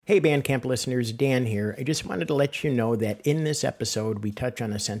Hey Bandcamp listeners, Dan here. I just wanted to let you know that in this episode we touch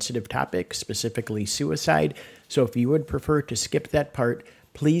on a sensitive topic, specifically suicide. So if you would prefer to skip that part,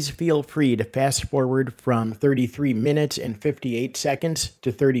 please feel free to fast forward from 33 minutes and 58 seconds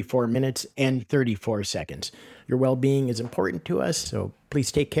to 34 minutes and 34 seconds. Your well-being is important to us, so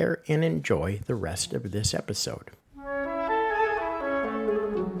please take care and enjoy the rest of this episode.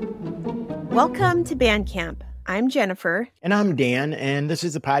 Welcome to Bandcamp. I'm Jennifer. And I'm Dan, and this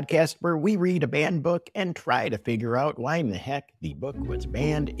is a podcast where we read a banned book and try to figure out why in the heck the book was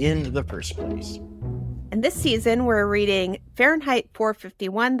banned in the first place. And this season, we're reading Fahrenheit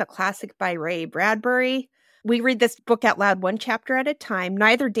 451, the classic by Ray Bradbury. We read this book out loud one chapter at a time.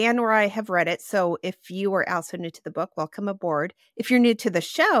 Neither Dan nor I have read it, so if you are also new to the book, welcome aboard. If you're new to the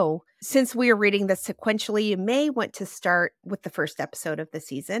show, since we are reading this sequentially, you may want to start with the first episode of the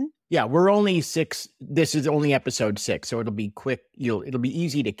season. Yeah, we're only 6. This is only episode 6, so it'll be quick. It'll be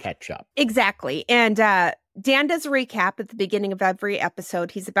easy to catch up. Exactly. And Dan does a recap at the beginning of every episode.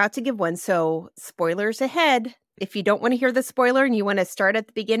 He's about to give one, so spoilers ahead. If you don't want to hear the spoiler and you want to start at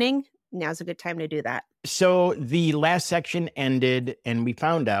the beginning, now's a good time to do that. So the last section ended, and we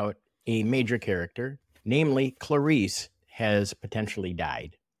found out a major character, namely Clarice, has potentially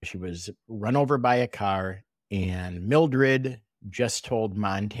died. She was run over by a car, and Mildred just told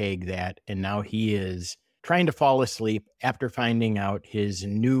Montague that, and now he is trying to fall asleep after finding out his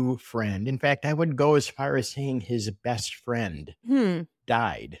new friend. In fact, I would go as far as saying his best friend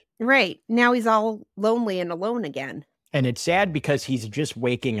died. Right. Now he's all lonely and alone again. And it's sad because he's just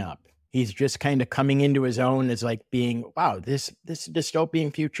waking up. He's just kind of coming into his own as like being, wow, this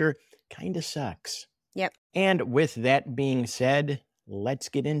dystopian future kind of sucks. Yep. And with that being said, let's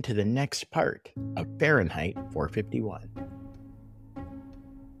get into the next part of Fahrenheit 451.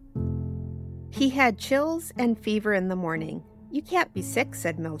 He had chills and fever in the morning. You can't be sick,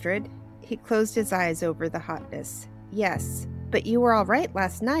 said Mildred. He closed his eyes over the hotness. Yes, but you were all right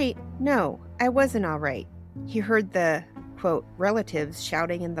last night. No, I wasn't all right. He heard the, quote, relatives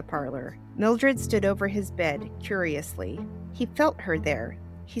shouting in the parlor. Mildred stood over his bed, curiously. He felt her there.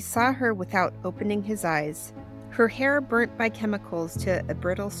 He saw her without opening his eyes. Her hair burnt by chemicals to a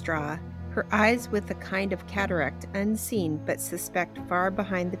brittle straw. Her eyes with a kind of cataract unseen but suspect far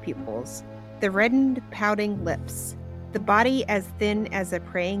behind the pupils. The reddened, pouting lips. The body as thin as a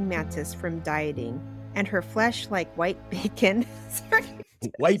praying mantis from dieting. And her flesh like white bacon. Sorry.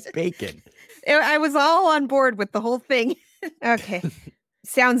 White bacon. I was all on board with the whole thing. Okay.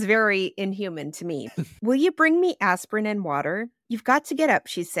 Sounds very inhuman to me. Will you bring me aspirin and water? You've got to get up,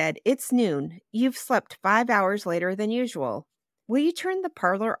 she said. It's noon. You've slept 5 hours later than usual. Will you turn the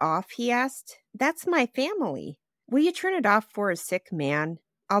parlor off? He asked. That's my family. Will you turn it off for a sick man?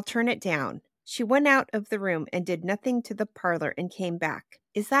 I'll turn it down. She went out of the room and did nothing to the parlor and came back.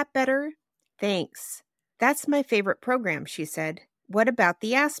 Is that better? Thanks. That's my favorite program, she said. What about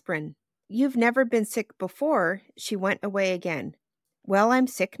the aspirin? You've never been sick before. She went away again. Well, I'm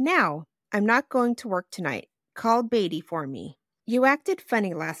sick now. I'm not going to work tonight. Call Beatty for me. You acted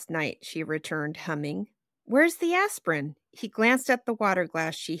funny last night, she returned, humming. Where's the aspirin? He glanced at the water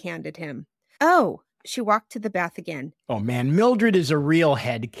glass she handed him. Oh, she walked to the bath again. Oh man, Mildred is a real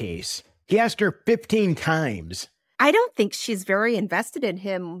head case. He asked her 15 times. I don't think she's very invested in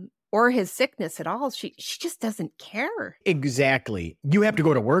him or his sickness at all. She just doesn't care. Exactly. You have to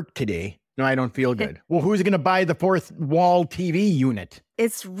go to work today. No, I don't feel good. Well, who's going to buy the fourth wall TV unit?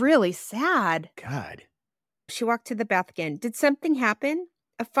 It's really sad. God. She walked to the bath again. Did something happen?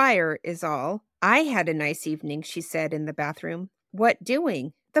 A fire is all. I had a nice evening, she said in the bathroom. What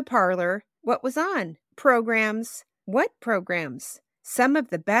doing? The parlor. What was on? Programs. What programs? Some of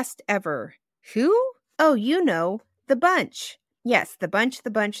the best ever. Who? Oh, you know, The Bunch. Yes, The Bunch,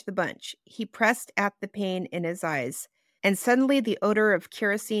 The Bunch, The Bunch. He pressed at the pain in his eyes. And suddenly the odor of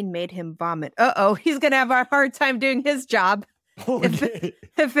kerosene made him vomit. Uh-oh, he's going to have a hard time doing his job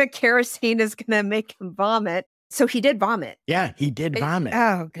if the kerosene is going to make him vomit. So he did vomit. Yeah, he did vomit.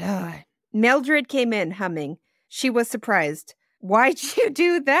 Oh, God. Mildred came in humming. She was surprised. Why'd you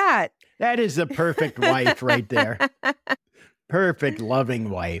do that? That is the perfect wife right there. Perfect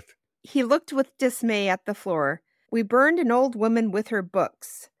loving wife. He looked with dismay at the floor. We burned an old woman with her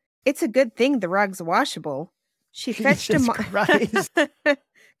books. It's a good thing the rug's washable. She fetched Jesus Christ.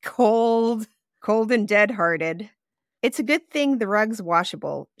 Cold and dead-hearted. It's a good thing the rug's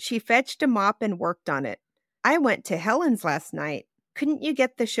washable. She fetched a mop and worked on it. I went to Helen's last night. Couldn't you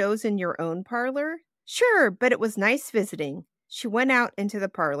get the shows in your own parlor? Sure, but it was nice visiting. She went out into the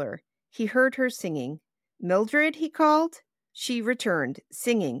parlor. He heard her singing. Mildred, he called. She returned,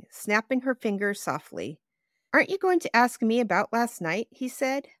 singing, snapping her fingers softly. Aren't you going to ask me about last night? He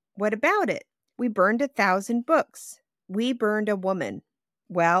said. What about it? We burned 1,000 books. We burned a woman.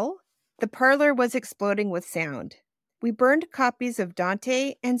 Well, the parlor was exploding with sound. We burned copies of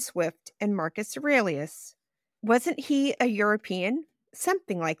Dante and Swift and Marcus Aurelius. Wasn't he a European?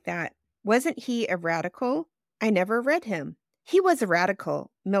 Something like that. Wasn't he a radical? I never read him. He was a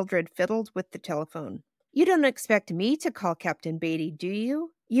radical. Mildred fiddled with the telephone. You don't expect me to call Captain Beatty, do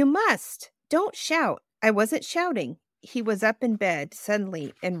you? You must. Don't shout. I wasn't shouting. He was up in bed,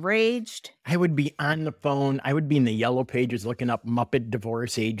 suddenly enraged. I would be on the phone. I would be in the yellow pages looking up Muppet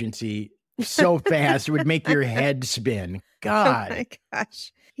Divorce Agency so fast it would make your head spin. God. Oh my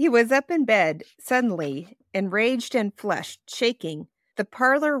gosh. He was up in bed, suddenly enraged and flushed, shaking. The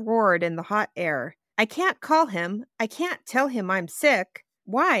parlor roared in the hot air. I can't call him. I can't tell him I'm sick.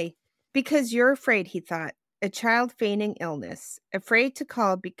 Why? Because you're afraid, he thought. A child feigning illness. Afraid to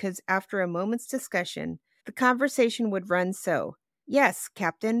call because after a moment's discussion, the conversation would run so. Yes,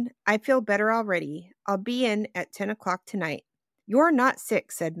 Captain, I feel better already. I'll be in at 10 o'clock tonight. You're not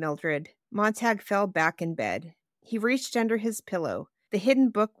sick, said Mildred. Montag fell back in bed. He reached under his pillow. The hidden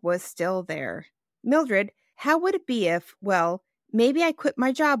book was still there. Mildred, how would it be if, well, maybe I quit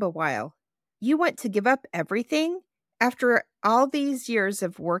my job a while? You want to give up everything? After all these years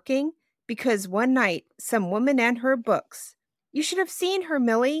of working? Because one night, some woman and her books. You should have seen her,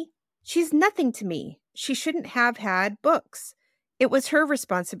 Millie. She's nothing to me. She shouldn't have had books. It was her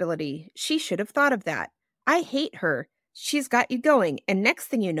responsibility. She should have thought of that. I hate her. She's got you going, and next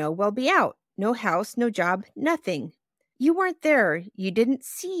thing you know, we'll be out. No house, no job, nothing. You weren't there. You didn't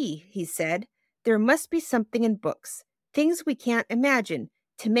see, he said. There must be something in books. Things we can't imagine.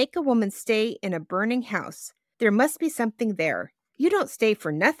 To make a woman stay in a burning house. There must be something there. You don't stay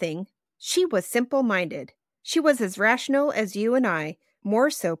for nothing. She was simple-minded. She was as rational as you and I, more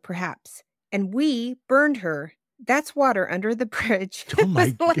so perhaps. And we burned her. That's water under the bridge. Oh my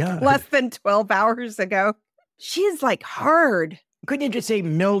It was God. less than 12 hours ago. She's like hard. Couldn't you just say,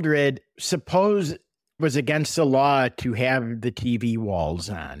 Mildred, suppose it was against the law to have the TV walls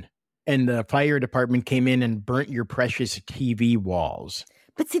on and the fire department came in and burnt your precious TV walls?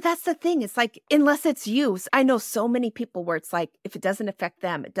 But see, that's the thing. It's like, unless it's you, I know so many people where it's like, if it doesn't affect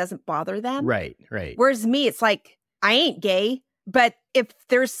them, it doesn't bother them. Right, right. Whereas me, it's like, I ain't gay, but if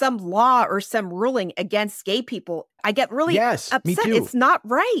there's some law or some ruling against gay people, I get really upset. Me too. It's not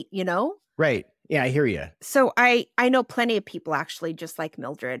right, you know? Right. Yeah, I hear you. So I know plenty of people actually just like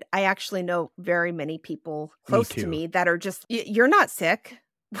Mildred. I actually know very many people close to me that are just, you're not sick.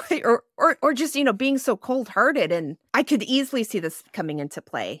 or just, you know, being so cold-hearted. And I could easily see this coming into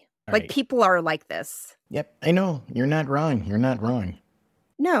play. Like, people are like this. Yep, I know. You're not wrong. You're not wrong.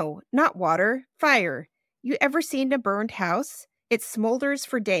 No, not water. Fire. You ever seen a burned house? It smolders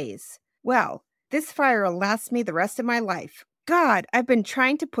for days. Well, this fire will last me the rest of my life. God, I've been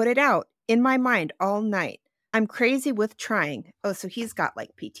trying to put it out in my mind all night. I'm crazy with trying. Oh, so he's got like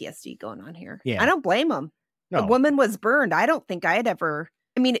PTSD going on here. Yeah. I don't blame him. No. The woman was burned. I don't think I'd ever...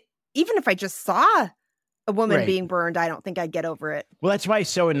 I mean, even if I just saw a woman being burned, I don't think I'd get over it. Well, that's why.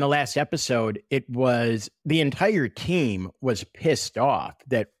 So in the last episode, it was the entire team was pissed off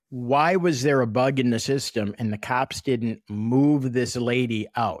that why was there a bug in the system and the cops didn't move this lady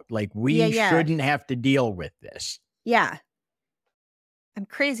out? Like, we shouldn't have to deal with this. Yeah. I'm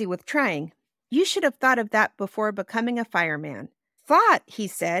crazy with trying. You should have thought of that before becoming a fireman. Thought, he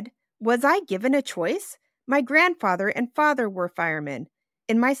said. Was I given a choice? My grandfather and father were firemen.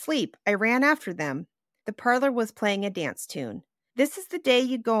 In my sleep, I ran after them. The parlor was playing a dance tune. This is the day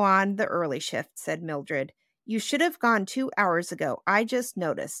you go on the early shift, said Mildred. You should have gone 2 hours ago. I just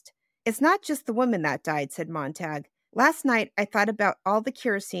noticed. It's not just the woman that died, said Montag. Last night, I thought about all the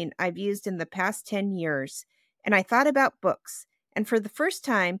kerosene I've used in the past 10 years, and I thought about books. And for the first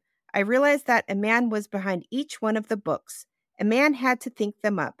time, I realized that a man was behind each one of the books. A man had to think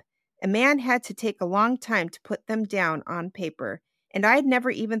them up. A man had to take a long time to put them down on paper. And I'd never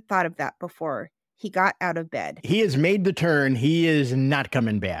even thought of that before. He got out of bed. He has made the turn. He is not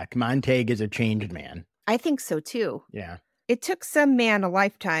coming back. Montag is a changed man. I think so, too. Yeah. It took some man a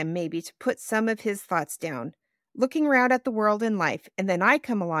lifetime, maybe, to put some of his thoughts down, looking around at the world and life, and then I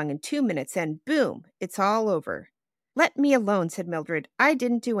come along in 2 minutes and boom, it's all over. Let me alone, said Mildred. I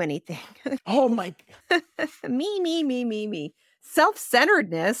didn't do anything. Oh, my. Me.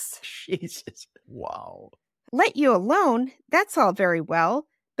 Self-centeredness. Jesus. Wow. Let you alone? That's all very well.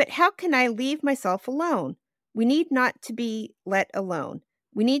 But how can I leave myself alone? We need not to be let alone.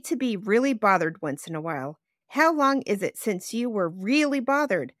 We need to be really bothered once in a while. How long is it since you were really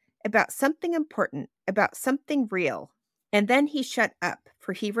bothered about something important, about something real? And then he shut up,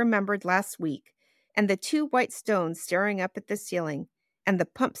 for he remembered last week, and the 2 white stones staring up at the ceiling, and the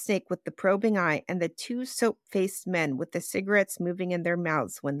pump snake with the probing eye, and the two soap-faced men with the cigarettes moving in their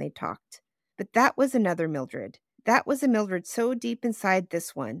mouths when they talked. But that was another Mildred. That was a Mildred so deep inside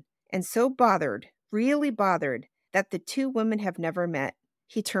this one, and so bothered, really bothered, that the two women have never met.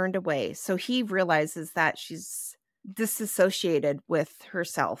 He turned away. So he realizes that she's disassociated with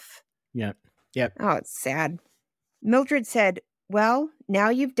herself. Yep. Oh, it's sad. Mildred said, "Well, now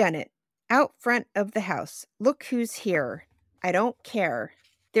you've done it. Out front of the house. Look who's here. I don't care.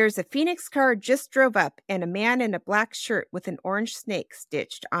 There's a Phoenix car just drove up, and a man in a black shirt with an orange snake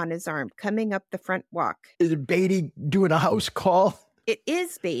stitched on his arm coming up the front walk." Is it Beatty doing a house call? "It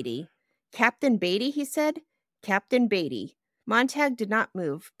is Beatty. Captain Beatty," he said. "Captain Beatty." Montag did not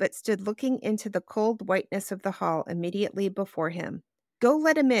move, but stood looking into the cold whiteness of the hall immediately before him. "Go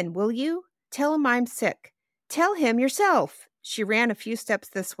let him in, will you? Tell him I'm sick." "Tell him yourself." She ran a few steps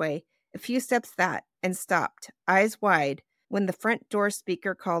this way, a few steps that, and stopped, eyes wide, when the front door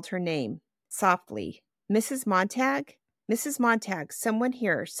speaker called her name, softly. "Mrs. Montag? Mrs. Montag, someone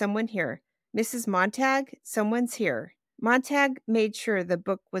here, someone here. Mrs. Montag, someone's here." Montag made sure the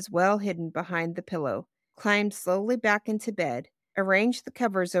book was well hidden behind the pillow, climbed slowly back into bed, arranged the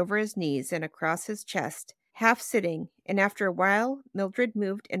covers over his knees and across his chest, half sitting, and after a while Mildred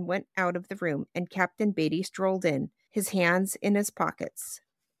moved and went out of the room, and Captain Beatty strolled in, his hands in his pockets.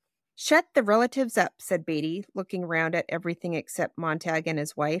 "Shut the relatives up," said Beatty, looking round at everything except Montag and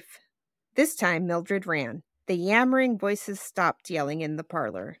his wife. This time Mildred ran. The yammering voices stopped yelling in the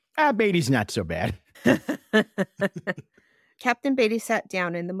parlor. Beatty's not so bad. Captain Beatty sat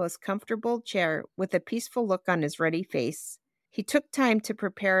down in the most comfortable chair with a peaceful look on his ruddy face. He took time to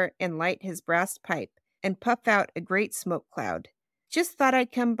prepare and light his brass pipe and puff out a great smoke cloud. "Just thought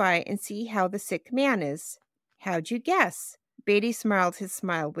I'd come by and see how the sick man is." "How'd you guess?" Beatty smiled his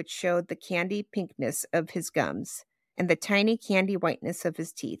smile, which showed the candy pinkness of his gums and the tiny candy whiteness of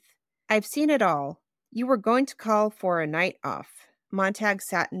his teeth. "I've seen it all. You were going to call for a night off." Montag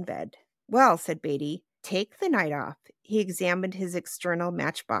sat in bed. "Well," said Beatty, "take the night off." He examined his external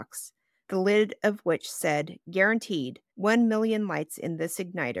matchbox, the lid of which said, "Guaranteed, 1,000,000 lights in this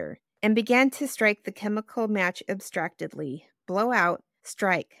igniter," and began to strike the chemical match abstractedly. Blow out,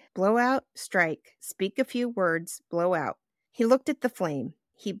 strike, blow out, strike, speak a few words, blow out. He looked at the flame.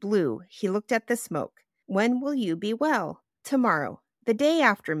 He blew. He looked at the smoke. "When will you be well?" "Tomorrow. The day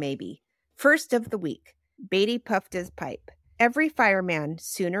after, maybe. First of the week." Beatty puffed his pipe. "Every fireman,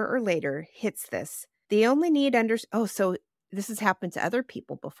 sooner or later, hits this. They only need Oh, so this has happened to other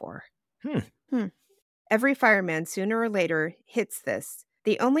people before. Every fireman, sooner or later, hits this.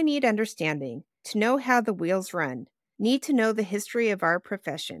 They only need understanding, to know how the wheels run, need to know the history of our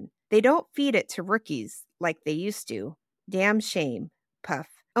profession. They don't feed it to rookies like they used to. Damn shame." Puff.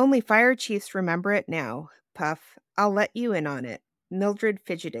 "Only fire chiefs remember it now." Puff. "I'll let you in on it." Mildred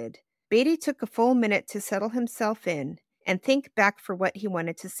fidgeted. Beatty took a full minute to settle himself in and think back for what he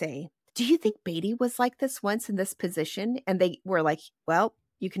wanted to say. Do you think Beatty was like this once in this position? And they were like, well,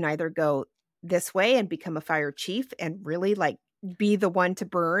 you can either go this way and become a fire chief and really like be the one to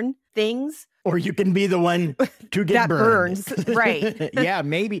burn things. Or you can be the one to get that burned. Burns, right. Yeah,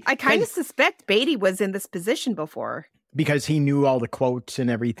 maybe. I kind of suspect Beatty was in this position before. Because he knew all the quotes and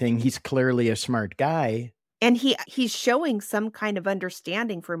everything. He's clearly a smart guy. And he's showing some kind of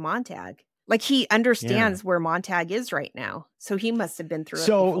understanding for Montag. Like he understands where Montag is right now. So he must have been through it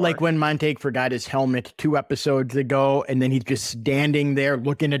before. Like when Montag forgot his helmet 2 episodes ago, and then he's just standing there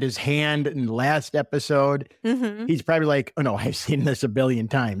looking at his hand in the last episode. Mm-hmm. He's probably like, oh no, I've seen this a billion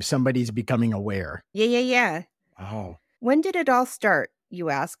times. Somebody's becoming aware. Yeah. Oh. When did it all start, you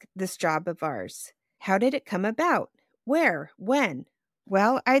ask, this job of ours? How did it come about? Where? When?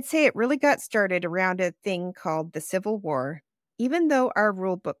 Well, I'd say it really got started around a thing called the Civil War, even though our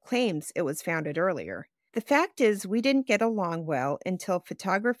rule book claims it was founded earlier. The fact is, we didn't get along well until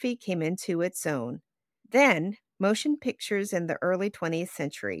photography came into its own. Then, motion pictures in the early 20th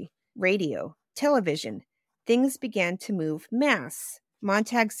century, radio, television, things began to move mass.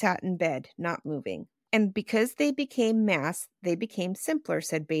 Montag sat in bed, not moving. And because they became mass, they became simpler,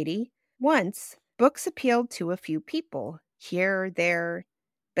 said Beatty. Once, books appealed to a few people, here, there.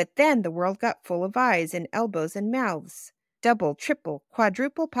 But then the world got full of eyes and elbows and mouths. Double, triple,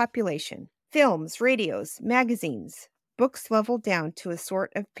 quadruple population. Films, radios, magazines. Books leveled down to a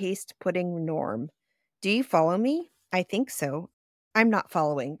sort of paste pudding norm. Do you follow me? I think so. I'm not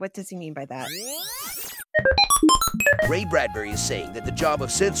following. What does he mean by that? Ray Bradbury is saying that the job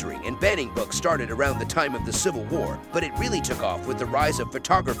of censoring and banning books started around the time of the Civil War, but it really took off with the rise of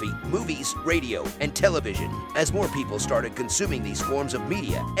photography, movies, radio, and television. As more people started consuming these forms of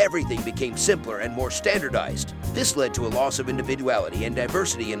media, everything became simpler and more standardized. This led to a loss of individuality and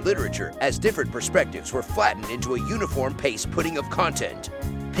diversity in literature, as different perspectives were flattened into a uniform paste-pudding of content.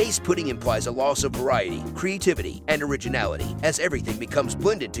 Paste-pudding implies a loss of variety, creativity, and originality, as everything becomes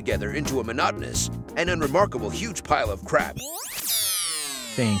blended together into a monotonous and unremarkable huge pile of crap.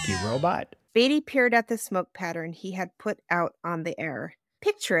 Thank you, robot. Beatty peered at the smoke pattern he had put out on the air.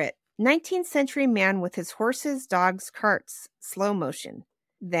 Picture it. 19th century man with his horses, dogs, carts, slow motion.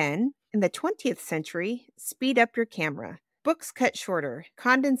 Then, in the 20th century, speed up your camera. Books cut shorter,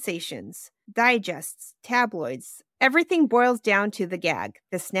 condensations, digests, tabloids. Everything boils down to the gag,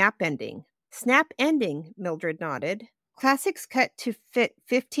 the snap ending. Snap ending, Mildred nodded. Classics cut to fit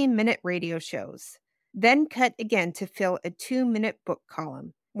 15-minute radio shows. Then cut again to fill a 2-minute book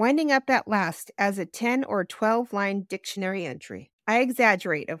column, winding up at last as a 10 or 12-line dictionary entry. I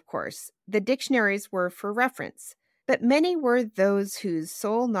exaggerate, of course. The dictionaries were for reference, but many were those whose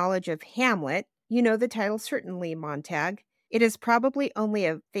sole knowledge of Hamlet, you know the title certainly, Montag. It is probably only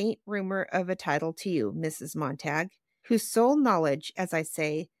a faint rumor of a title to you, Mrs. Montag, whose sole knowledge, as I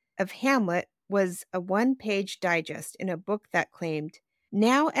say, of Hamlet was a 1-page digest in a book that claimed,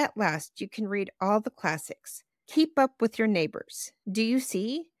 "Now at last you can read all the classics. Keep up with your neighbors. Do you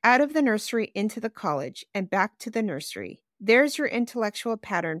see? Out of the nursery into the college and back to the nursery. There's your intellectual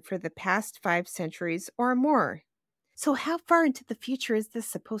pattern for the past 5 centuries or more." So how far into the future is this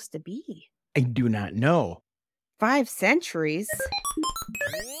supposed to be? I do not know. 5 centuries?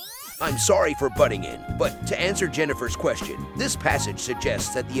 I'm sorry for butting in, but to answer Jennifer's question, this passage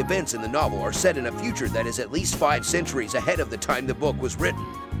suggests that the events in the novel are set in a future that is at least 5 centuries ahead of the time the book was written.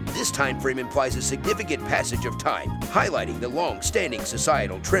 This time frame implies a significant passage of time, highlighting the long-standing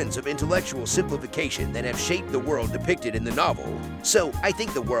societal trends of intellectual simplification that have shaped the world depicted in the novel. So, I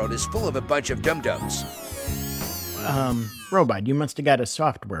think the world is full of a bunch of dum-dums. Robot, you must have got a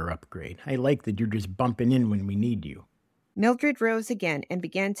software upgrade. I like that you're just bumping in when we need you. Mildred rose again and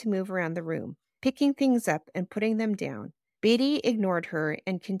began to move around the room, picking things up and putting them down. Beatty ignored her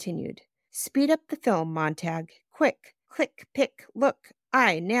and continued. "Speed up the film, Montag. Quick. Click, pick, look.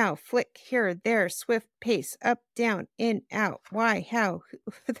 I, now, flick, here, there, swift, pace, up, down, in, out. Why, how?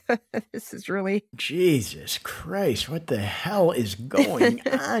 This is really... Jesus Christ, what the hell is going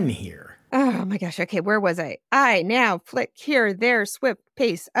on here? Oh my gosh, okay, where was I? I, now, flick, here, there, swift,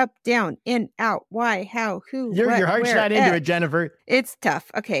 pace, up, down, in, out. Why, how, who, Your what, heart's where, not into it, Jennifer. It's tough.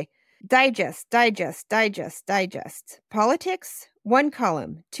 Okay. Digest. Politics, 1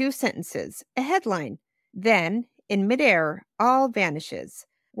 column, 2 sentences, a headline. Then, in midair, all vanishes.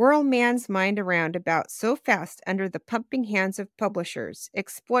 Whirl man's mind around about so fast under the pumping hands of publishers,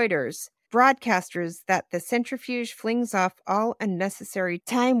 exploiters, broadcasters that the centrifuge flings off all unnecessary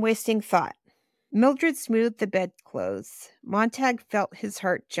time-wasting thought. Mildred smoothed the bedclothes. Montag felt his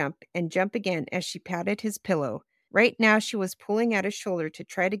heart jump and jump again as she patted his pillow. Right now she was pulling at his shoulder to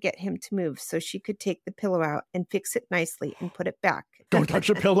try to get him to move so she could take the pillow out and fix it nicely and put it back. Don't touch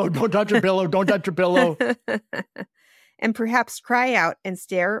your pillow, don't touch your pillow, don't touch your pillow. And perhaps cry out and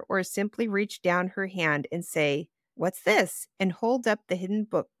stare or simply reach down her hand and say, "What's this?" and hold up the hidden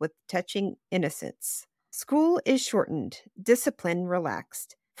book with touching innocence. School is shortened, discipline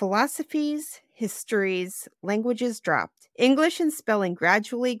relaxed. Philosophies, histories, languages dropped. English and spelling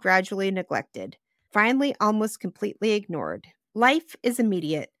gradually neglected. Finally, almost completely ignored. Life is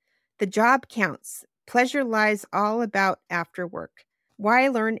immediate. The job counts. Pleasure lies all about after work. Why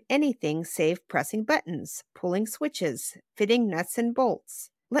learn anything save pressing buttons, pulling switches, fitting nuts and bolts?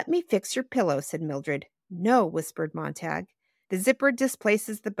 "Let me fix your pillow," said Mildred. "No," whispered Montag. "The zipper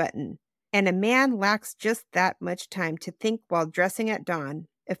displaces the button, and a man lacks just that much time to think while dressing at dawn.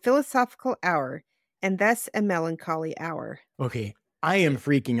 A philosophical hour, and thus a melancholy hour." Okay, I am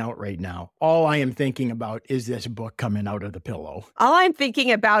freaking out right now. All I am thinking about is this book coming out of the pillow. All I'm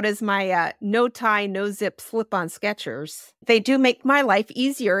thinking about is my no tie, no zip slip-on Skechers. They do make my life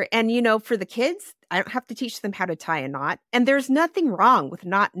easier. And, for the kids, I don't have to teach them how to tie a knot. And there's nothing wrong with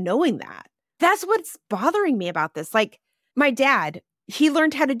not knowing that. That's what's bothering me about this. Like, my dad, he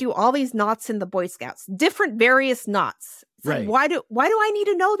learned how to do all these knots in the Boy Scouts, different various knots. So right. Why do I need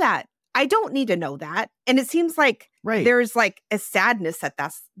to know that? I don't need to know that. And it seems like there's like a sadness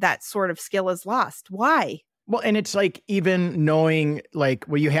that sort of skill is lost. Why? Well, and it's like even knowing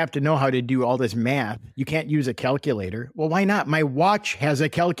you have to know how to do all this math. You can't use a calculator. Well, why not? My watch has a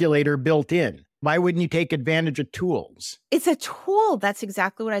calculator built in. Why wouldn't you take advantage of tools? It's a tool. That's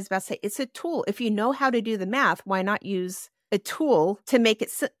exactly what I was about to say. It's a tool. If you know how to do the math, why not use a tool to make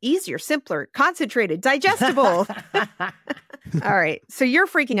it easier, simpler, concentrated, digestible? All right. So you're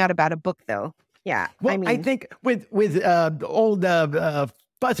freaking out about a book, though. Yeah. Well, I think with old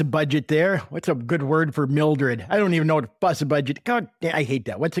fuss budget there, what's a good word for Mildred? I don't even know what fuss budget. God, I hate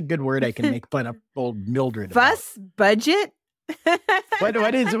that. What's a good word I can make fun of old Mildred about? Fuss budget?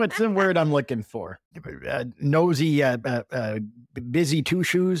 What's the word I'm looking for? Nosy, busy two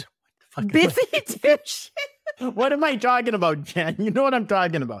shoes. Busy two shoes. What am I talking about, Jen? You know what I'm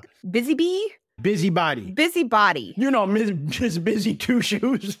talking about. Busy bee? Busybody. Busybody. You know, Miss Busy Two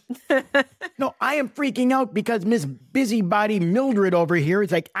Shoes. No, I am freaking out because Miss Busybody Mildred over here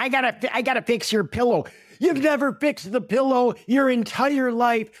is like, I gotta fix your pillow. You've never fixed the pillow your entire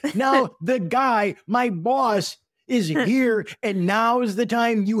life. Now the guy, my boss, is here, and now is the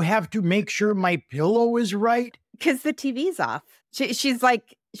time you have to make sure my pillow is right. Because the TV's off. She's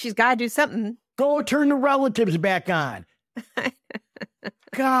like, she's got to do something. Go turn the relatives back on.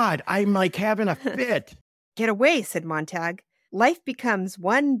 God, I'm like having a fit. Get away, said Montag. Life becomes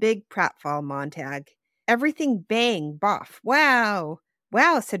one big pratfall, Montag. Everything bang, boff. Wow.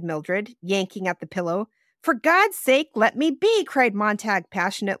 Wow, said Mildred, yanking at the pillow. For God's sake, let me be, cried Montag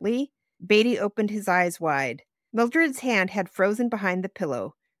passionately. Beatty opened his eyes wide. Mildred's hand had frozen behind the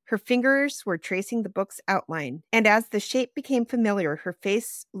pillow. Her fingers were tracing the book's outline, and as the shape became familiar, her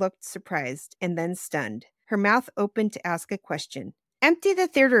face looked surprised and then stunned. Her mouth opened to ask a question. Empty the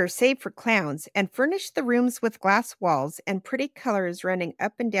theater save for clowns, and furnish the rooms with glass walls and pretty colors running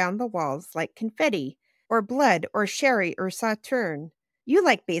up and down the walls like confetti, or blood, or sherry, or sauterne. You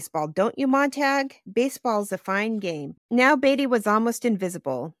like baseball, don't you, Montag? Baseball's a fine game. Now Beatty was almost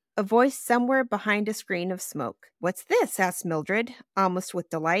invisible. A voice somewhere behind a screen of smoke. What's this? Asked Mildred, almost with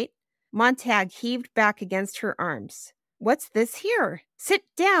delight. Montag heaved back against her arms. What's this here? Sit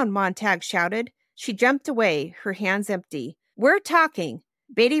down, Montag shouted. She jumped away, her hands empty. We're talking.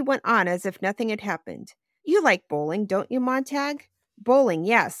 Beatty went on as if nothing had happened. You like bowling, don't you, Montag? Bowling,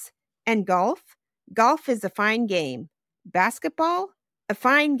 yes. And golf? Golf is a fine game. Basketball? A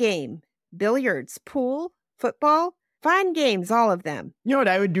fine game. Billiards, pool, football? Fine games, all of them. You know what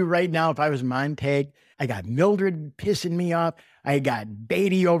I would do right now if I was Montag? I got Mildred pissing me off. I got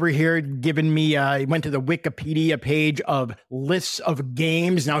Beatty over here giving me, he went to the Wikipedia page of lists of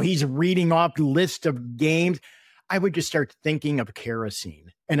games. Now he's reading off the list of games. I would just start thinking of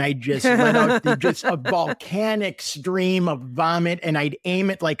kerosene. And I just let out just a volcanic stream of vomit, and I'd aim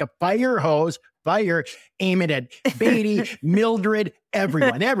it like a fire hose. Aim it at Beatty, Mildred,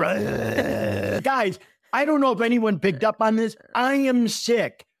 everyone. Guys, I don't know if anyone picked up on this. I am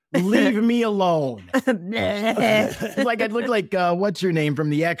sick. Leave me alone. Like I'd look like, what's her name from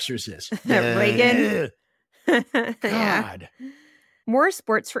The Exorcist? Reagan. God. More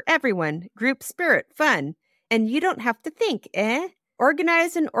sports for everyone. Group spirit, fun. And you don't have to think, eh?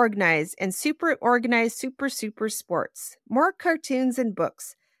 Organize and super organize super sports. More cartoons and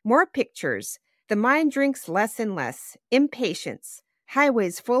books. More pictures. The mind drinks less and less. Impatience.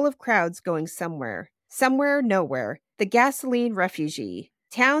 Highways full of crowds going somewhere. Somewhere, nowhere. The gasoline refugee.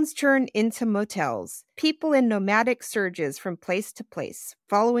 Towns turn into motels. People in nomadic surges from place to place,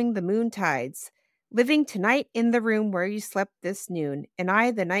 following the moon tides. Living tonight in the room where you slept this noon, and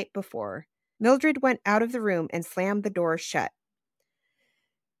I the night before. Mildred went out of the room and slammed the door shut.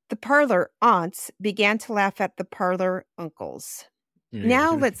 The parlor aunts began to laugh at the parlor uncles.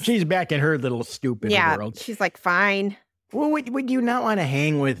 Now let's... She's back in her little stupid world. She's like, fine. Well, would you not want to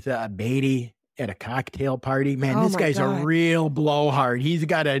hang with Beatty at a cocktail party? Man, this guy's a real blowhard. He's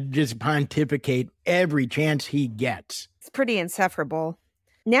got to just pontificate every chance he gets. It's pretty insufferable.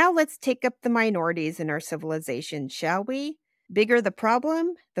 Now let's take up the minorities in our civilization, shall we? Bigger the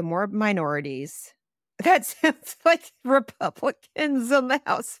problem, the more minorities. That sounds like Republicans on the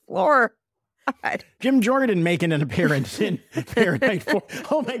House floor. God. Jim Jordan making an appearance in Fahrenheit 4.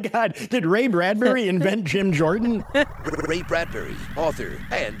 Oh my God. Did Ray Bradbury invent Jim Jordan? Ray Bradbury, author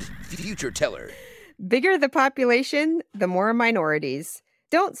and future teller. Bigger the population, the more minorities.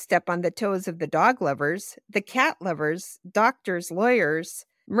 Don't step on the toes of the dog lovers, the cat lovers, doctors, lawyers,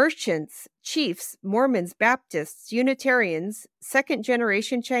 merchants, chiefs, Mormons, Baptists, Unitarians,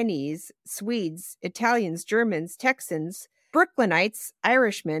 second-generation Chinese, Swedes, Italians, Germans, Texans, Brooklynites,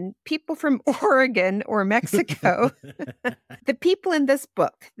 Irishmen, people from Oregon or Mexico. The people in this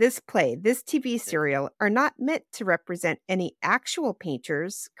book, this play, this TV serial are not meant to represent any actual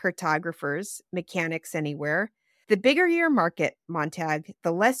painters, cartographers, mechanics anywhere. The bigger your market, Montag,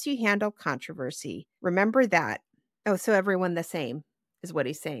 the less you handle controversy. Remember that. Oh, so everyone the same is what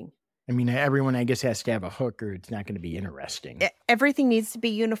he's saying. I mean, everyone, I guess, has to have a hook or it's not going to be interesting. Everything needs to be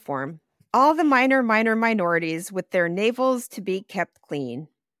uniform. All the minor minorities with their navels to be kept clean.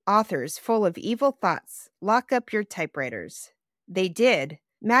 Authors full of evil thoughts, lock up your typewriters. They did.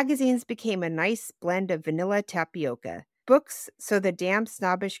 Magazines became a nice blend of vanilla tapioca. Books, so the damn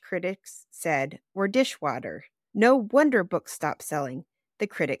snobbish critics said, were dishwater. No wonder books stopped selling, the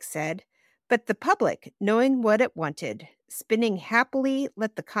critics said. But the public, knowing what it wanted, spinning happily,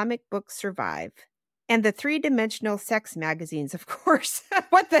 let the comic books survive. And the three-dimensional sex magazines, of course.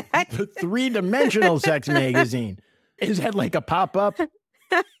 What the heck? The three-dimensional sex magazine. Is that like a pop-up?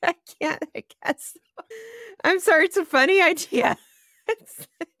 I guess. I'm sorry, it's a funny idea. It's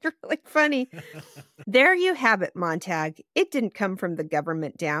really funny. There you have it, Montag. It didn't come from the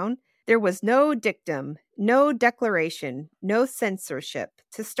government down. There was no dictum, no declaration, no censorship.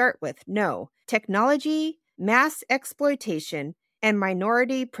 To start with, no. Technology, mass exploitation, and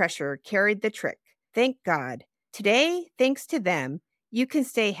minority pressure carried the trick. Thank God. Today, thanks to them, you can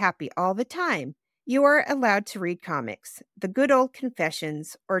stay happy all the time. You are allowed to read comics, the good old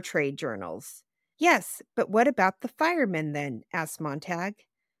confessions, or trade journals. Yes, but what about the firemen then? Asked Montag.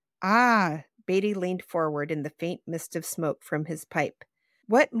 Ah, Beatty leaned forward in the faint mist of smoke from his pipe.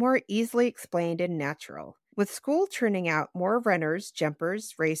 What more easily explained and natural? With school turning out more runners,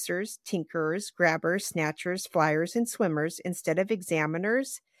 jumpers, racers, tinkerers, grabbers, snatchers, flyers, and swimmers instead of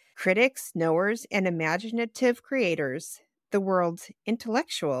examiners, critics, knowers, and imaginative creators, the world's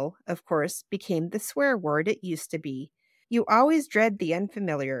intellectual, of course, became the swear word it used to be. You always dread the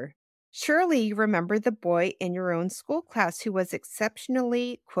unfamiliar. Surely you remember the boy in your own school class who was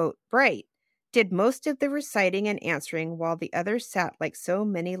exceptionally, quote, bright, did most of the reciting and answering while the others sat like so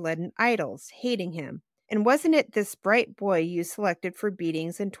many leaden idols, hating him. And wasn't it this bright boy you selected for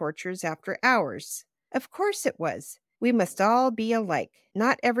beatings and tortures after hours? Of course it was. We must all be alike,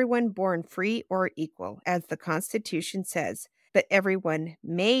 not everyone born free or equal, as the Constitution says, but everyone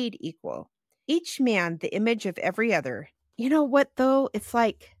made equal. Each man the image of every other. You know what, though? It's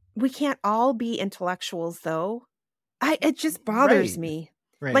like, we can't all be intellectuals, though. It just bothers me.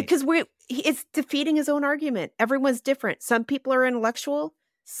 Right. Like, because it's defeating his own argument. Everyone's different. Some people are intellectual.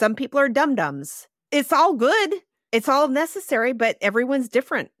 Some people are dum-dums. It's all good. It's all necessary, but everyone's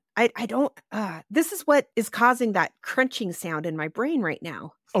different. I don't, this is what is causing that crunching sound in my brain right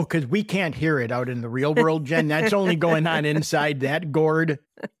now. Oh, because we can't hear it out in the real world, Jen. That's only going on inside that gourd.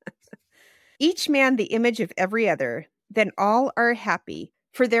 Each man the image of every other. Then all are happy,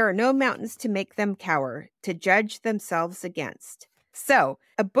 for there are no mountains to make them cower, to judge themselves against. So,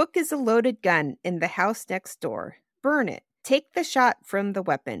 a book is a loaded gun in the house next door. Burn it. Take the shot from the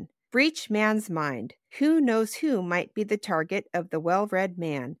weapon. Breach man's mind. Who knows who might be the target of the well-read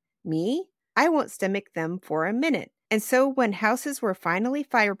man? Me? I won't stomach them for a minute. And so when houses were finally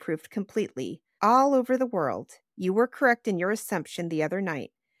fireproofed completely, all over the world, you were correct in your assumption the other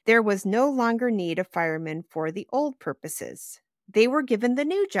night. There was no longer need of firemen for the old purposes. They were given the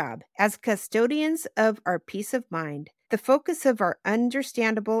new job as custodians of our peace of mind, the focus of our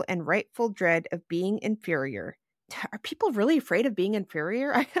understandable and rightful dread of being inferior. Are people really afraid of being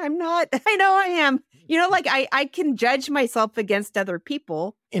inferior? I'm not. I know I am. You know, like I can judge myself against other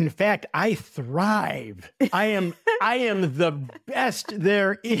people. In fact, I thrive. I am the best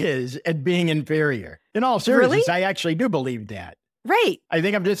there is at being inferior. In all seriousness, Really? I actually do believe that. Right. I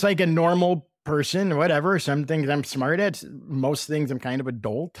think I'm just like a normal person, whatever. Some things I'm smart at. Most things I'm kind of a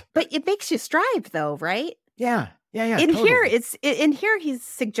dolt. But it makes you strive though, right? Yeah. Here, he's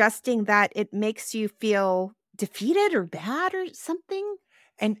suggesting that it makes you feel defeated or bad or something.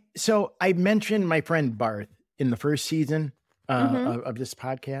 And so I mentioned my friend Barth in the first season of this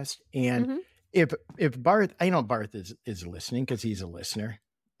podcast. And if Barth, I know Barth is listening because he's a listener.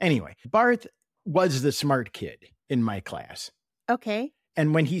 Anyway, Barth was the smart kid in my class. Okay.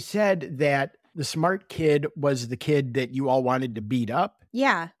 And when he said that the smart kid was the kid that you all wanted to beat up,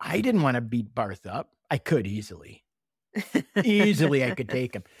 Yeah. I didn't want to beat Barth up. I could easily. Easily I could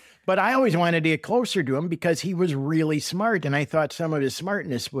take him. But I always wanted to get closer to him because he was really smart. And I thought some of his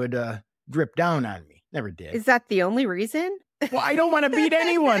smartness would drip down on me. Never did. Is that the only reason? Well, I don't want to beat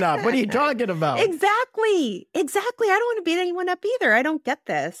anyone up. What are you talking about? Exactly. I don't want to beat anyone up either. I don't get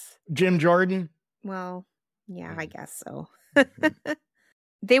this. Jim Jordan? Well, yeah, I guess so.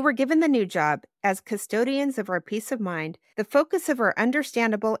 They were given the new job as custodians of our peace of mind, the focus of our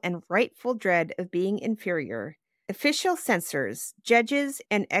understandable and rightful dread of being inferior. Official censors, judges,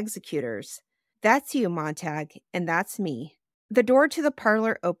 and executors. That's you, Montag, and that's me. The door to the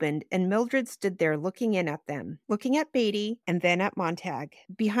parlor opened, and Mildred stood there looking in at them, looking at Beatty and then at Montag.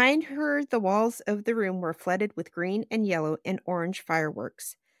 Behind her, the walls of the room were flooded with green and yellow and orange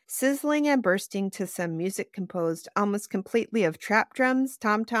fireworks. sizzling and bursting to some music composed almost completely of trap drums,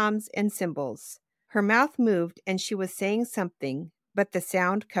 tom-toms, and cymbals. Her mouth moved and she was saying something, but the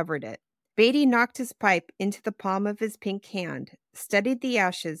sound covered it. Beatty knocked his pipe into the palm of his pink hand, studied the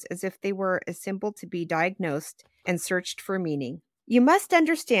ashes as if they were a symbol to be diagnosed, and searched for meaning. You must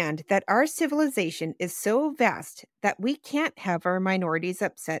understand that our civilization is so vast that we can't have our minorities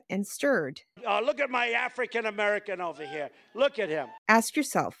upset and stirred. Look at my African American over here. Look at him. Ask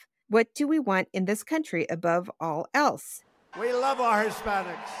yourself, what do we want in this country above all else? We love our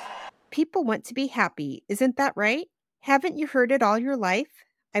Hispanics. People want to be happy, isn't that right? Haven't you heard it all your life?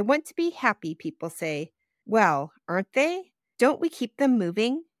 I want to be happy, people say. Well, aren't they? Don't we keep them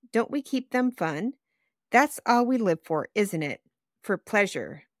moving? Don't we keep them fun? That's all we live for, isn't it? For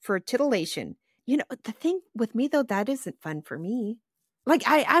pleasure, for titillation. You know, the thing with me, though, that isn't fun for me. Like,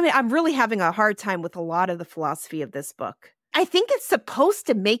 I'm really having a hard time with a lot of the philosophy of this book. I think it's supposed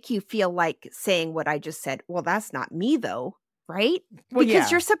to make you feel like saying what I just said. Well, that's not me, though, right? Well, because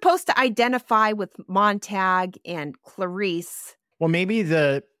you're supposed to identify with Montag and Clarice. Well, maybe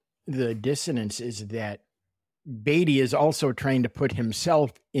the dissonance is that Beatty is also trying to put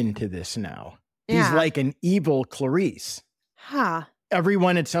himself into this now. Yeah. He's like an evil Clarice. Huh.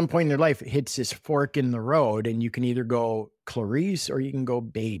 Everyone at some point in their life hits this fork in the road, and you can either go Clarice or you can go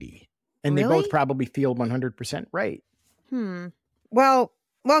Beatty. And they Really? both probably feel 100% right. Well,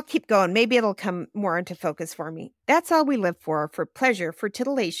 keep going. Maybe it'll come more into focus for me. That's all we live for pleasure, for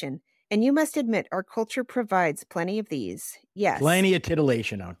titillation. And you must admit our culture provides plenty of these. Yes. Plenty of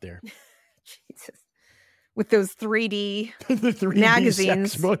titillation out there. Jesus. With those 3D The 3D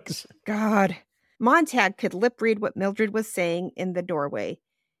magazines. sex books. God. Montag could lip read what Mildred was saying in the doorway.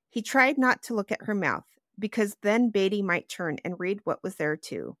 He tried not to look at her mouth, because then Beatty might turn and read what was there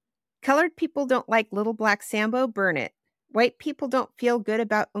too. Colored people don't like Little Black Sambo? Burn it. White people don't feel good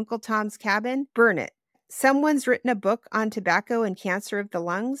about Uncle Tom's Cabin? Burn it. Someone's written a book on tobacco and cancer of the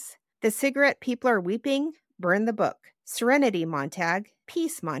lungs? The cigarette people are weeping? Burn the book. Serenity, Montag.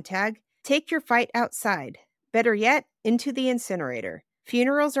 Peace, Montag. Take your fight outside. Better yet, into the incinerator.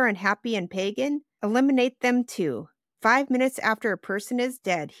 Funerals are unhappy and pagan? Eliminate them too. 5 minutes after a person is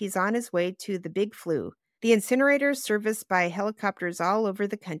dead, he's on his way to the big flu. The incinerator is serviced by helicopters all over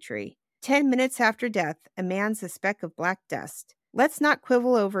the country. 10 minutes after death, a man's a speck of black dust. Let's not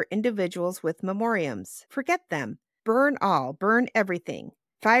quibble over individuals with memoriams. Forget them. Burn all. Burn everything.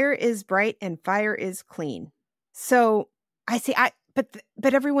 Fire is bright and fire is clean. So I see.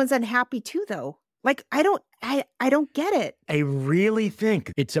 But everyone's unhappy too, though. Like I don't get it. I really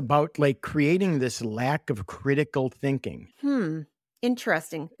think it's about like creating this lack of critical thinking.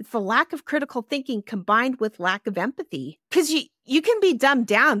 Interesting. It's the lack of critical thinking combined with lack of empathy. Because you can be dumbed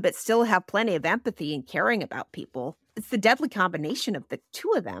down, but still have plenty of empathy and caring about people. It's the deadly combination of the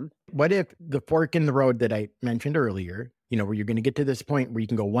two of them. What if the fork in the road that I mentioned earlier, where you're going to get to this point where you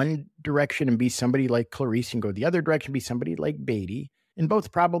can go one direction and be somebody like Clarice and go the other direction and be somebody like Beatty, and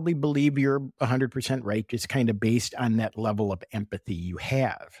both probably believe you're 100% right, just kind of based on that level of empathy you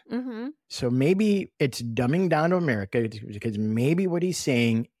have. Mm-hmm. So maybe it's dumbing down to America, because maybe what he's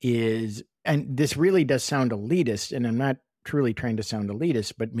saying is, and this really does sound elitist, and I'm not truly trying to sound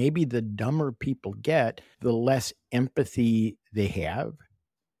elitist, but maybe the dumber people get, the less empathy they have.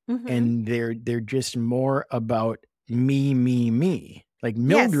 Mm-hmm. And they're just more about me. Like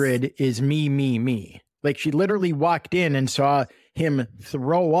Mildred is me. Like she literally walked in and saw him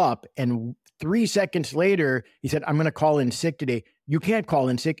throw up, and 3 seconds later, he said, I'm going to call in sick today. You can't call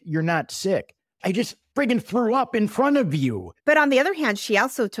in sick. You're not sick. I just friggin' threw up in front of you. But on the other hand, she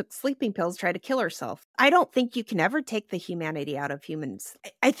also took sleeping pills, tried to kill herself. I don't think you can ever take the humanity out of humans.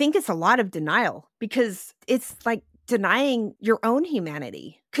 I think it's a lot of denial, because it's like denying your own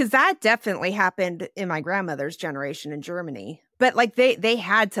humanity. Because that definitely happened in my grandmother's generation in Germany. But like they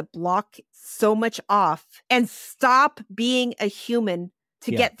had to block so much off and stop being a human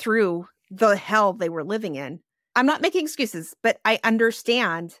to get through the hell they were living in. I'm not making excuses, but I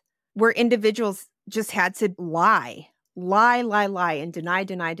understand where individuals just had to lie and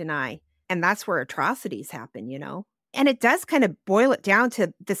deny. And that's where atrocities happen, And it does kind of boil it down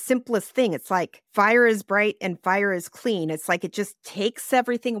to the simplest thing. It's like fire is bright and fire is clean. It's like it just takes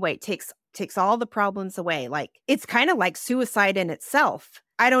everything away. It takes all the problems away. Like it's kind of like suicide in itself.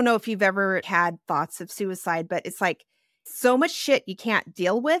 I don't know if you've ever had thoughts of suicide, but it's like so much shit you can't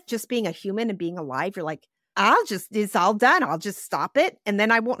deal with just being a human and being alive. You're like, it's all done. I'll just stop it. And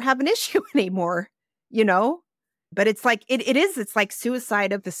then I won't have an issue anymore, But it's like, it's like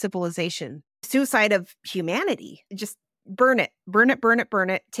suicide of the civilization, suicide of humanity. Just burn it.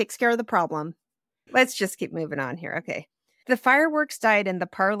 Takes care of the problem. Let's just keep moving on here. Okay. The fireworks died in the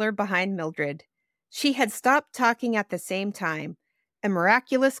parlor behind Mildred. She had stopped talking at the same time. A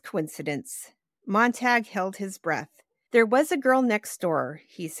miraculous coincidence. Montag held his breath. There was a girl next door,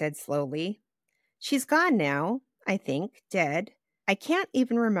 he said slowly. She's gone now, I think, dead. I can't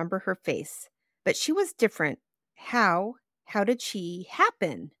even remember her face. But she was different. How did she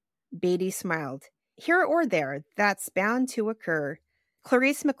happen? Beatty smiled. Here or there, that's bound to occur.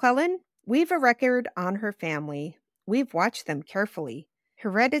 Clarice McClellan, we've a record on her family. We've watched them carefully.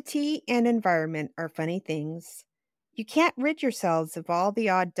 Heredity and environment are funny things. You can't rid yourselves of all the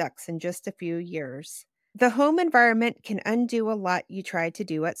odd ducks in just a few years. The home environment can undo a lot you tried to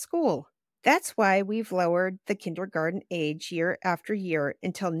do at school. That's why we've lowered the kindergarten age year after year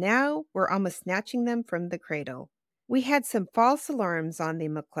until now we're almost snatching them from the cradle. We had some false alarms on the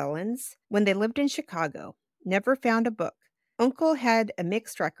McClellans when they lived in Chicago. Never found a book. Uncle had a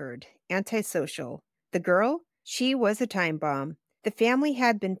mixed record, antisocial. The girl, she was a time bomb. The family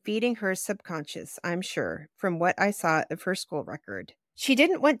had been feeding her subconscious, I'm sure, from what I saw of her school record. She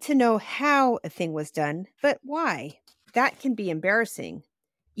didn't want to know how a thing was done, but why. That can be embarrassing.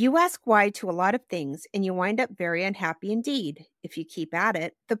 You ask why to a lot of things, and you wind up very unhappy indeed. If you keep at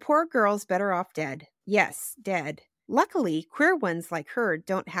it, the poor girl's better off dead. Yes, dead. Luckily, queer ones like her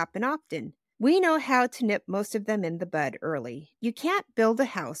don't happen often. We know how to nip most of them in the bud early. You can't build a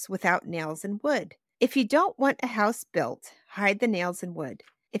house without nails and wood. If you don't want a house built, hide the nails and wood.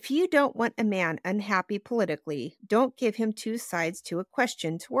 If you don't want a man unhappy politically, don't give him two sides to a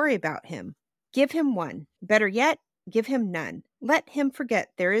question to worry about him. Give him one. Better yet, give him none. Let him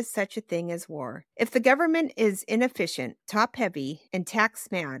forget there is such a thing as war. If the government is inefficient, top-heavy, and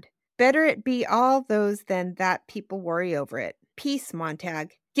tax-mad, better it be all those than that people worry over it. Peace,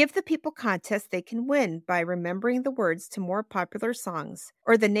 Montag. Give the people contests they can win by remembering the words to more popular songs,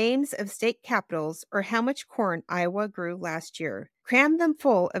 or the names of state capitals, or how much corn Iowa grew last year. Cram them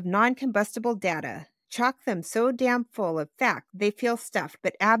full of non-combustible data. Chock them so damn full of fact they feel stuffed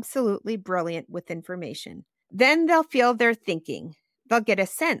but absolutely brilliant with information. Then they'll feel they're thinking. They'll get a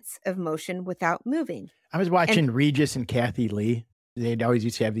sense of motion without moving. I was watching Regis and Kathy Lee. They'd always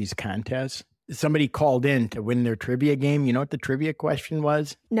used to have these contests. Somebody called in to win their trivia game. You know what the trivia question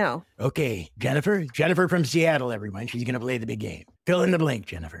was? No. Okay, Jennifer from Seattle, everyone. She's going to play the big game. Fill in the blank,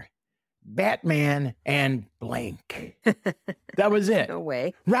 Jennifer. Batman and blank. That was it. No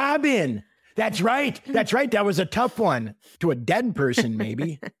way. Robin. That's right. That was a tough one. To a dead person,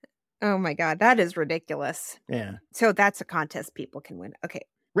 maybe. Oh my God, that is ridiculous. Yeah. So that's a contest people can win. Okay.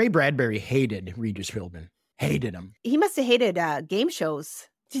 Ray Bradbury hated Regis Philbin. Hated him. He must have hated game shows.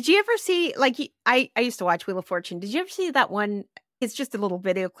 Did you ever see, I used to watch Wheel of Fortune. Did you ever see that one? It's just a little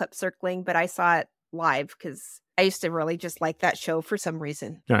video clip circling, but I saw it live because I used to really just like that show for some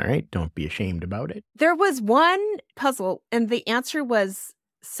reason. All right. Don't be ashamed about it. There was one puzzle and the answer was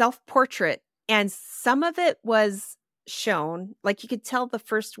self-portrait, and some of it was shown. Like you could tell the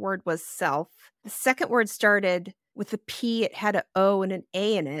first word was self. The second word started with a P. It had an O and an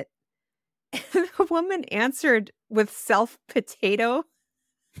A in it. And the woman answered with self-potato.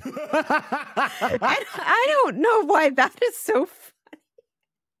 I don't know why that is so funny.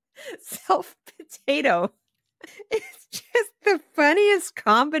 Self-potato. It's just the funniest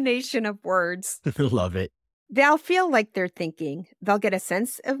combination of words. Love it. They'll feel like they're thinking. They'll get a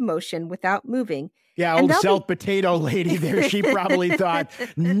sense of motion without moving. Yeah, old self-potato lady there, she probably thought,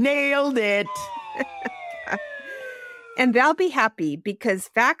 nailed it. And they'll be happy because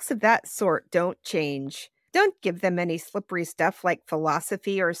facts of that sort don't change. Don't give them any slippery stuff like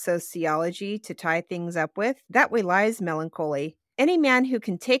philosophy or sociology to tie things up with. That way lies melancholy. Any man who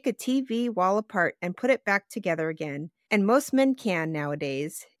can take a TV wall apart and put it back together again, and most men can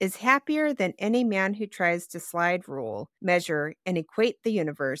nowadays, is happier than any man who tries to slide rule, measure, and equate the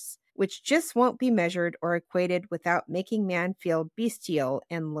universe, which just won't be measured or equated without making man feel bestial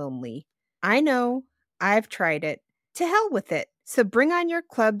and lonely. I know. I've tried it. To hell with it. So bring on your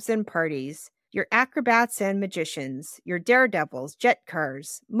clubs and parties, your acrobats and magicians, your daredevils, jet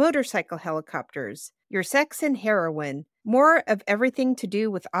cars, motorcycle helicopters, your sex and heroin, more of everything to do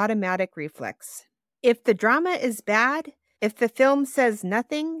with automatic reflex. If the drama is bad, if the film says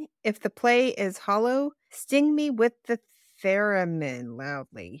nothing, if the play is hollow, sting me with the theremin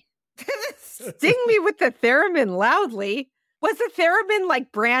loudly. Sting me with the theremin loudly? Was the theremin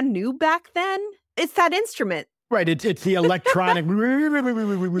like brand new back then? It's that instrument. Right, it's the electronic.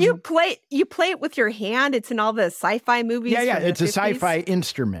 You play it with your hand. It's in all the sci-fi movies. Yeah, it's a sci-fi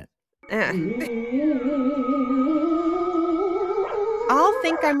instrument. I'll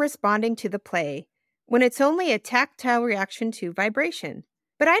think I'm responding to the play when it's only a tactile reaction to vibration.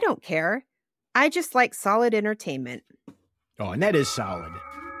 But I don't care. I just like solid entertainment. Oh, and that is solid.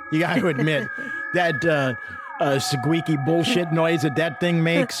 You got to admit, that squeaky bullshit noise that thing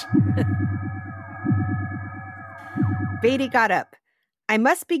makes. Beatty got up. I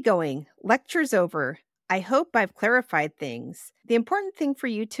must be going. Lecture's over. I hope I've clarified things. The important thing for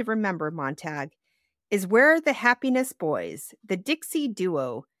you to remember, Montag, is we're the Happiness Boys, the Dixie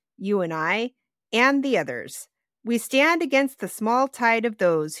duo, you and I, and the others. We stand against the small tide of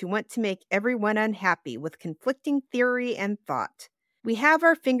those who want to make everyone unhappy with conflicting theory and thought. We have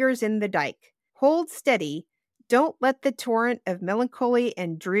our fingers in the dike. Hold steady. Don't let the torrent of melancholy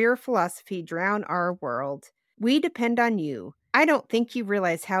and drear philosophy drown our world. We depend on you. I don't think you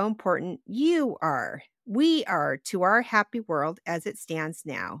realize how important you are. We are to our happy world as it stands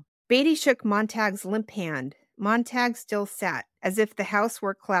now. Beatty shook Montag's limp hand. Montag still sat, as if the house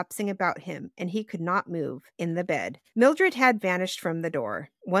were collapsing about him, and he could not move, in the bed. Mildred had vanished from the door.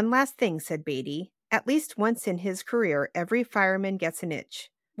 One last thing, said Beatty. At least once in his career, every fireman gets an itch.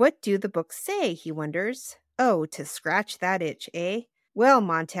 What do the books say, he wonders? Oh, to scratch that itch, eh? Well,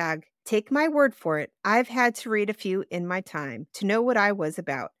 Montag, take my word for it. I've had to read a few in my time to know what I was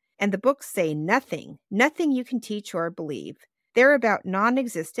about. And the books say nothing you can teach or believe. They're about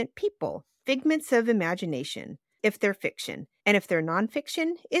non-existent people, figments of imagination, if they're fiction. And if they're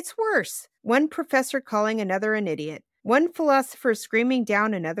nonfiction, it's worse. One professor calling another an idiot. One philosopher screaming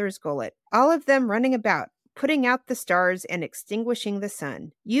down another's gullet. All of them running about, putting out the stars and extinguishing the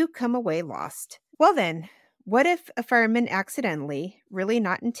sun. You come away lost. Well then, what if a fireman accidentally, really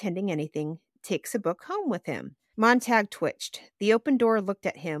not intending anything, takes a book home with him? Montag twitched. The open door looked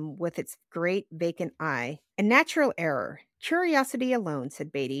at him with its great vacant eye. A natural error. Curiosity alone,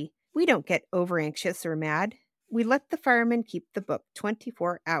 said Beatty. We don't get over-anxious or mad. We let the fireman keep the book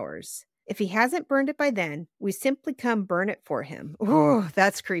 24 hours. If he hasn't burned it by then, we simply come burn it for him. Oh,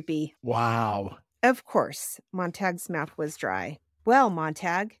 that's creepy. Wow. Of course. Montag's mouth was dry. Well,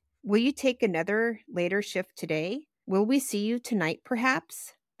 Montag, will you take another later shift today? Will we see you tonight,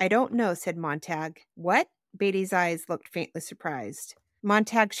 perhaps? I don't know, said Montag. What? Beatty's eyes looked faintly surprised.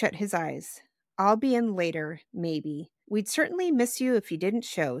 Montag shut his eyes. I'll be in later, maybe. We'd certainly miss you if you didn't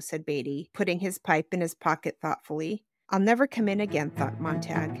show, said Beatty, putting his pipe in his pocket thoughtfully. I'll never come in again, thought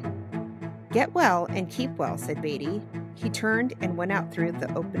Montag. Get well and keep well, said Beatty. He turned and went out through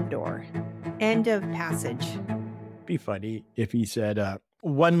the open door. End of passage. Be funny if he said,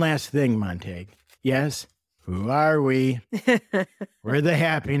 one last thing, Montag. Yes? Who are we? We're the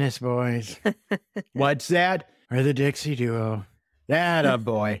Happiness Boys. What's that? We're the Dixie Duo. That a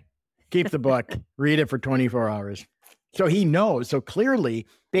boy. Keep the book. Read it for 24 hours. So he knows. So clearly,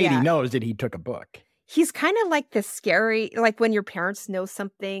 Beatty knows that he took a book. He's kind of like this scary, like when your parents know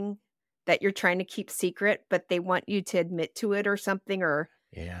something that you're trying to keep secret, but they want you to admit to it or something, or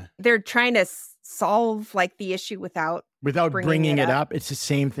they're trying to solve like the issue without bringing it up. It's the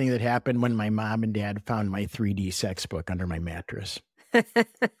same thing that happened when my mom and dad found my 3D sex book under my mattress.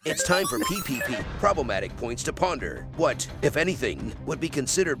 It's time for PPP, problematic points to ponder. What, if anything, would be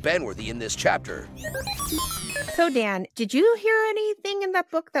considered banworthy in this chapter? So, Dan, did you hear anything in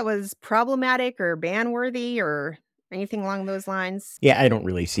that book that was problematic or banworthy or anything along those lines? Yeah, I don't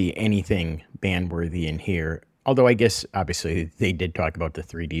really see anything banworthy in here. Although I guess, obviously, they did talk about the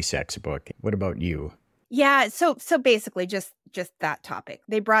 3D sex book. What about you? Yeah, so basically just that topic.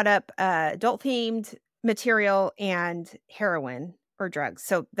 They brought up adult-themed material and heroin or drugs.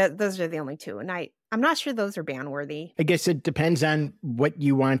 So those are the only two. And I'm not sure those are ban-worthy. I guess it depends on what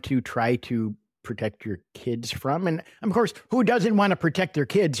you want to try to protect your kids from. And, of course, who doesn't want to protect their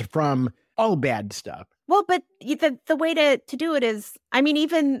kids from all bad stuff? Well, but the way to do it is, I mean,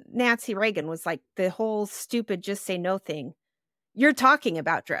 even Nancy Reagan was like the whole stupid just say no thing. You're talking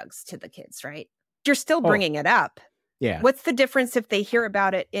about drugs to the kids, right? You're still bringing it up. Yeah. What's the difference if they hear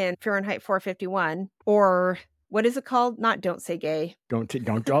about it in Fahrenheit 451 or what is it called? Not Don't Say Gay. Don't say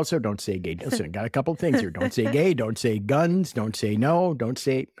gay. Listen, got a couple things here. Don't say gay. Don't say guns. Don't say no. Don't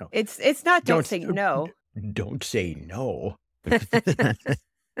say no. It's not don't say no. Don't say no.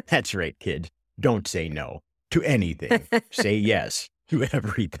 That's right, kids. Don't say no to anything. Say yes to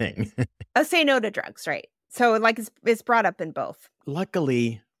everything. Say no to drugs, right? So like it's brought up in both.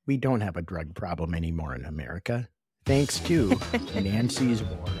 Luckily, we don't have a drug problem anymore in America, thanks to Nancy's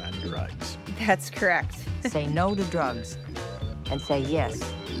war on drugs. That's correct. Say no to drugs and say yes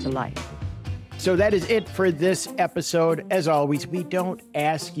to life. So that is it for this episode. As always, we don't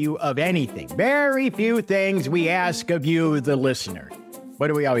ask you of anything. Very few things we ask of you, the listener. What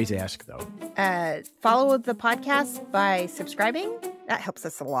do we always ask, though? Follow the podcast by subscribing. That helps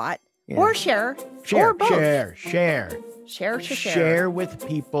us a lot. Yeah. Or share. Or both. Share. Share. Share with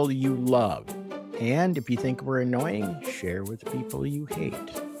people you love. And if you think we're annoying, share with people you hate.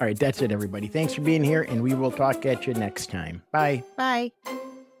 All right, that's it, everybody. Thanks for being here, and we will talk at you next time. Bye. Bye.